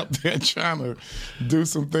is up there trying to do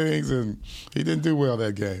some things, and he didn't do well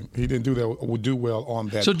that game. He didn't do well on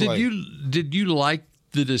that play. So did you like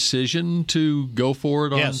the decision to go for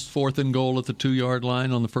it on 4th and goal at the 2-yard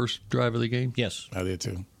line on the first drive of the game? Yes. I did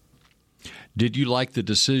too. Did you like the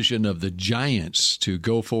decision of the Giants to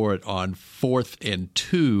go for it on 4th and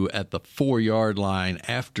 2 at the 4-yard line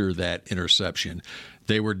after that interception?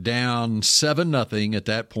 They were down 7-0 at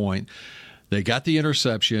that point. They got the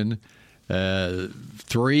interception,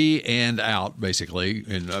 3 and out basically,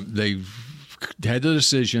 and they had the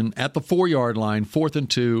decision at the 4-yard line, 4th and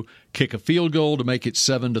 2, kick a field goal to make it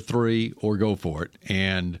 7-3 or go for it.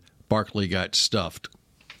 And Barkley got stuffed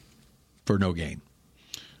for no gain.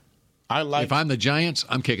 If I'm the Giants,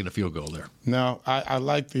 I'm kicking a field goal there. No, I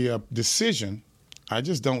like the decision. I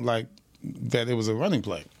just don't like that it was a running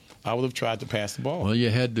play. I would have tried to pass the ball. Well, you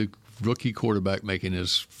had the rookie quarterback making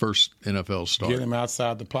his first NFL start. Get him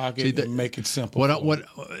outside the pocket and make it simple.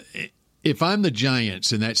 If I'm the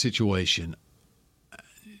Giants in that situation,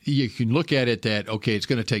 you can look at it that, okay, it's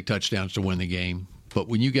going to take touchdowns to win the game. But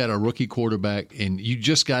when you got a rookie quarterback and you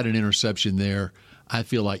just got an interception there, I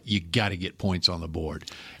feel like you got to get points on the board.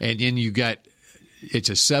 And then it's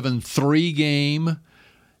a 7-3 game,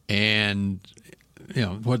 and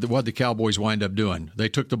what the Cowboys wind up doing? They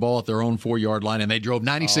took the ball at their own 4-yard line and they drove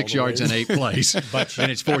 96 yards in 8 plays, and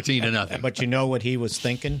it's 14-0. But you know what he was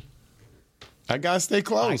thinking? I got to stay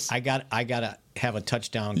close. I got to have a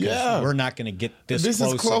touchdown because we're not going to get this close.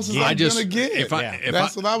 This is close again. as I'm going to get.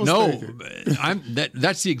 That's what I was thinking.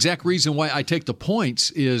 That's the exact reason why I take the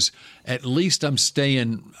points is at least I'm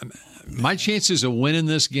staying. My chances of winning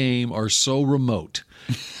this game are so remote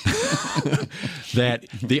that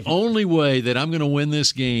the only way that I'm going to win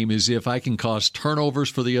this game is if I can cause turnovers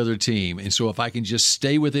for the other team. And so if I can just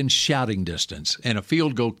stay within shouting distance, and a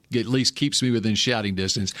field goal at least keeps me within shouting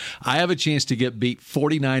distance, I have a chance to get beat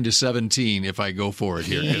 49-17 if I go for it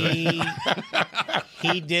here.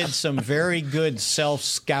 He did some very good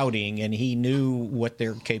self-scouting, and he knew what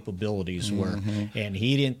their capabilities were. And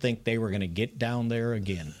he didn't think they were going to get down there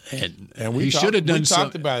again. And we should have done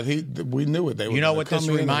something. We talked about it. We knew it. They were. You know what this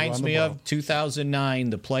reminds me of? 2009,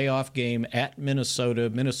 the playoff game at Minnesota.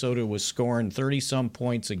 Minnesota was scoring 30-some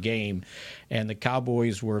points a game, and the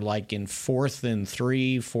Cowboys were like in 4th and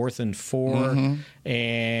 3, 4th and 4,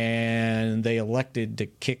 and they elected to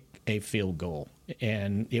kick a field goal.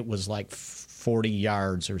 And it was like 40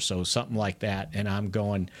 yards or so, something like that. And I'm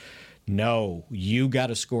going, no, you got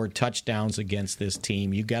to score touchdowns against this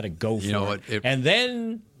team. You got to go for it. And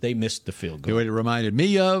then they missed the field goal. What it reminded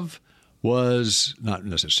me of was, not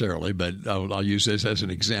necessarily, but I'll use this as an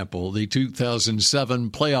example, the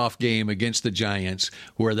 2007 playoff game against the Giants,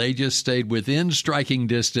 where they just stayed within striking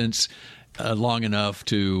distance long enough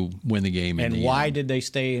to win the game. And why did they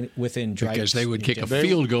stay within striking? Because they would kick a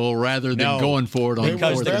field goal rather than going for it on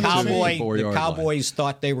the Cowboys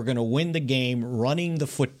thought they were going to win the game running the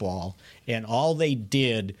football, and all they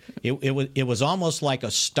did, it was almost like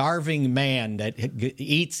a starving man that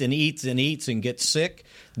eats and eats and eats and gets sick.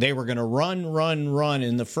 They were going to run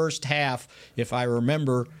in the first half. If I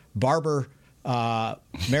remember, Marion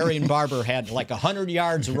Barber had like 100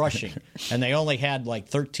 yards rushing, and they only had like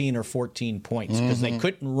 13 or 14 points because they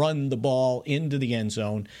couldn't run the ball into the end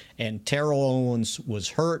zone. And Terrell Owens was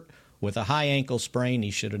hurt with a high ankle sprain.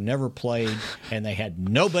 He should have never played, and they had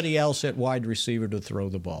nobody else at wide receiver to throw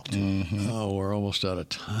the ball to. Oh, we're almost out of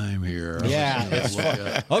time here.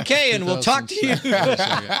 Yeah. Okay, and we'll talk to you.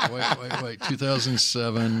 Wait.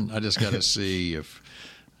 2007. I just got to see if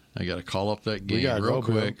I got to call up that game real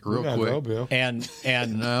quick. Go, Bill. And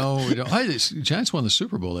no, we don't. The Giants won the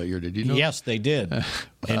Super Bowl that year. Did you know? Yes, they did.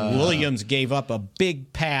 And Williams gave up a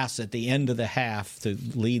big pass at the end of the half to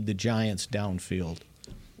lead the Giants downfield.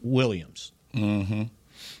 Williams.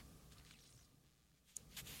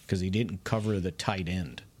 Because he didn't cover the tight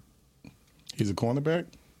end. He's a cornerback?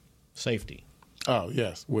 Safety. Oh,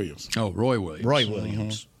 yes, Williams. Oh, Roy Williams. Roy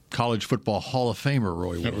Williams. College Football Hall of Famer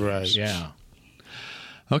Roy Williams. Right. Yeah.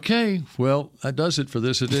 Okay, well, that does it for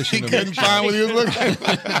this edition. He couldn't find what he was looking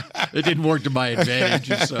for. It didn't work to my advantage.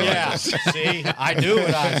 So yeah, see, I knew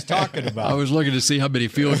what I was talking about. I was looking to see how many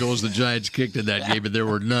field goals the Giants kicked in that game, and there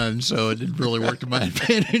were none, so it didn't really work to my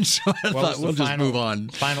advantage. So I thought we'll just move on.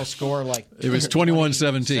 Final score, it was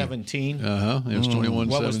 21-17. 17. It was 21-17.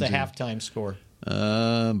 What was the halftime score?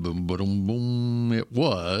 Boom, boom, boom. It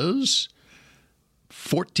was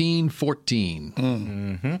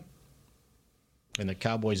 14-14. And the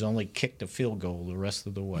Cowboys only kicked a field goal the rest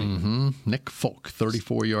of the way. Nick Folk,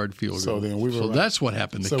 34-yard field goal. So then we were right. That's what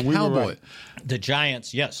happened. The Cowboy. We were right. The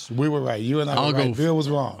Giants, yes. We were right. You and I were right. Bill was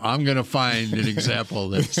wrong. I'm going to find an example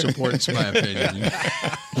that supports my opinion.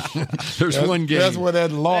 There's one game. That's where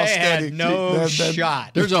that lost. They had no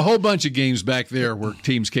shot. There's a whole bunch of games back there where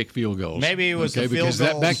teams kick field goals. Maybe it was the field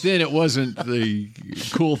goals. Back then it wasn't the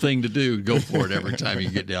cool thing to do. Go for it every time you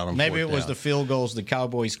get down on Maybe it was the field goals the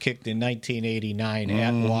Cowboys kicked in 1989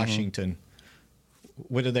 at Washington.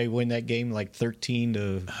 What did they win that game? Like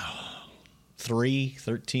 13-3,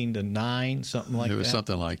 13-9, something like that? It was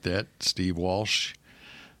something like that. Steve Walsh.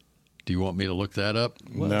 Do you want me to look that up?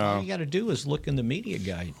 Well, no. All you got to do is look in the media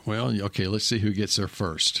guide. Well, okay, let's see who gets there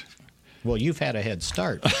first. Well, you've had a head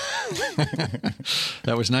start.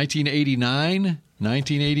 That was 1989.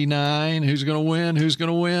 1989. Who's going to win? Who's going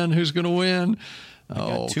to win? Who's going to win?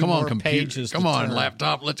 Oh, come on, computer. Come on,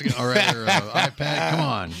 laptop. Let's go. Or iPad. Come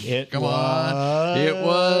on. It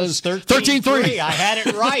was 13-3. I had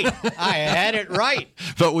it right.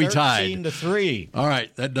 But we tied. 13-3. All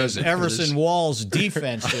right, that does it. Everson Wall's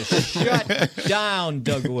defense just shut down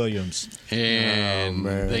Doug Williams. And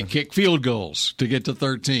they kicked field goals to get to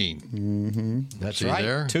 13. That's right.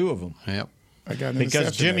 There? 2 of them. Yep.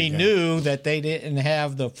 Because Jimmy knew that they didn't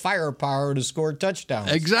have the firepower to score touchdowns.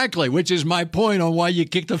 Exactly, which is my point on why you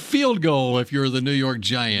kicked a field goal if you're the New York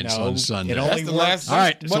Giants on Sunday. That's the last. All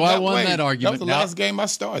right, so I won that argument. That was the last game I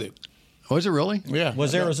started. Was it really? Yeah.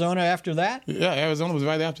 Was Arizona after that? Yeah, Arizona was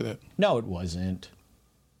right after that. No, it wasn't.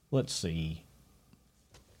 Let's see.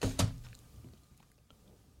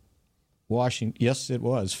 Washington. Yes, it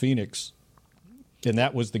was Phoenix. And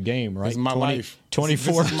that was the game, right? This is my life.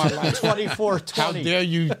 24. This is my life. 24-20. How dare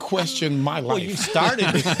you question my life? Well, you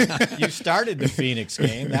started the Phoenix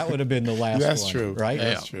game. That would have been the last one. That's true. Right?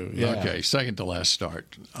 That's true. Yeah. Okay, second to last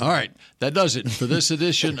start. All right, that does it for this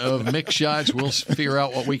edition of Mick Shots. We'll figure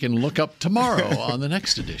out what we can look up tomorrow on the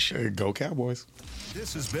next edition. Go Cowboys.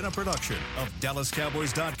 This has been a production of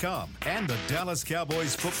DallasCowboys.com and the Dallas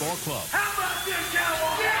Cowboys Football Club. How about this,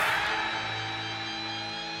 Cowboys? Yeah!